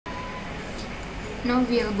Now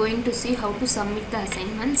we are going to see how to submit the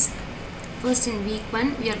assignments. First, in week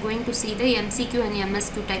 1 we are going to see the MCQ and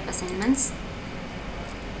MSQ type assignments.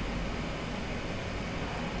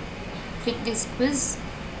 Click this quiz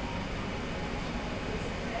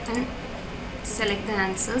and select the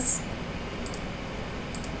answers.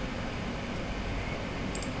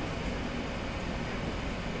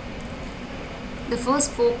 The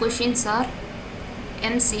first 4 questions are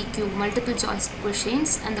MCQ, multiple choice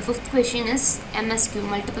questions, and the 5th question is MSQ,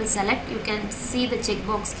 multiple select. You can see the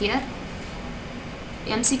checkbox here.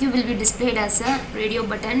 MCQ will be displayed as a radio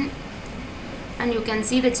button, and you can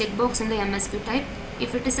see the checkbox in the MSQ type.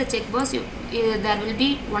 If it is a checkbox, there will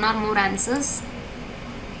be one or more answers.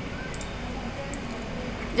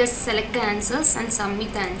 Just select the answers and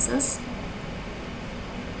submit the answers.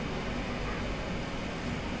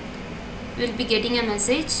 You will be getting a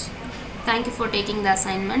message, "Thank you for taking the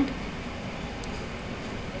assignment."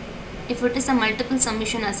 If it is a multiple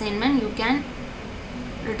submission assignment, you can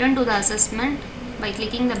return to the assessment by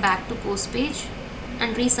clicking the back to course page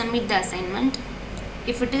and resubmit the assignment.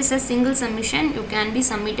 If it is a single submission, you can be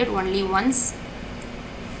submitted only once.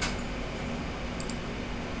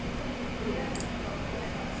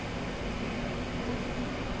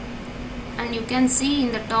 And you can see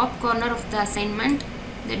in the top corner of the assignment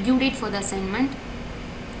the due date for the assignment.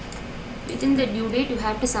 Within the due date you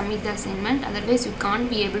have to submit the assignment, otherwise you can't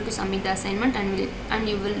be able to submit the assignment and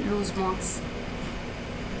you will lose marks.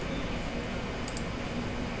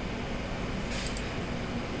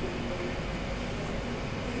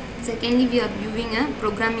 Secondly, we are viewing a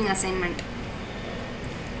programming assignment.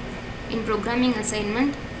 In programming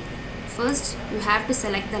assignment, first you have to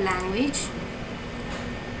select the language.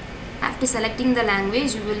 After selecting the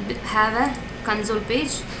language, you will have a console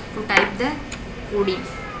page to type the coding.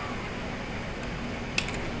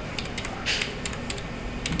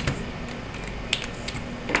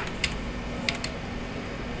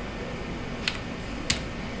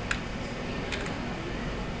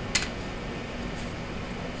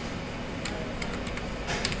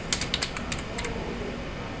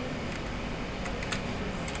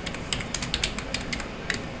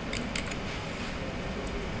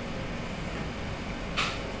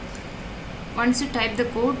 Once you type the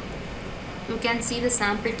code, you can see the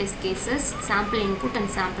sample test cases, sample input and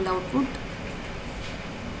sample output.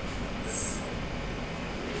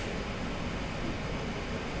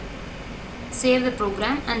 Save the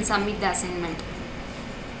program and submit the assignment.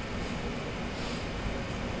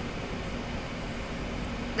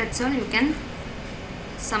 That's all. You can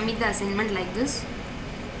submit the assignment like this.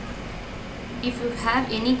 If you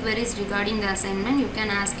have any queries regarding the assignment, you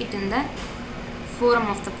can ask it in the forum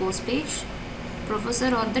of the course page.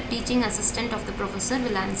 Professor or the teaching assistant of the professor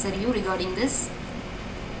will answer you regarding this.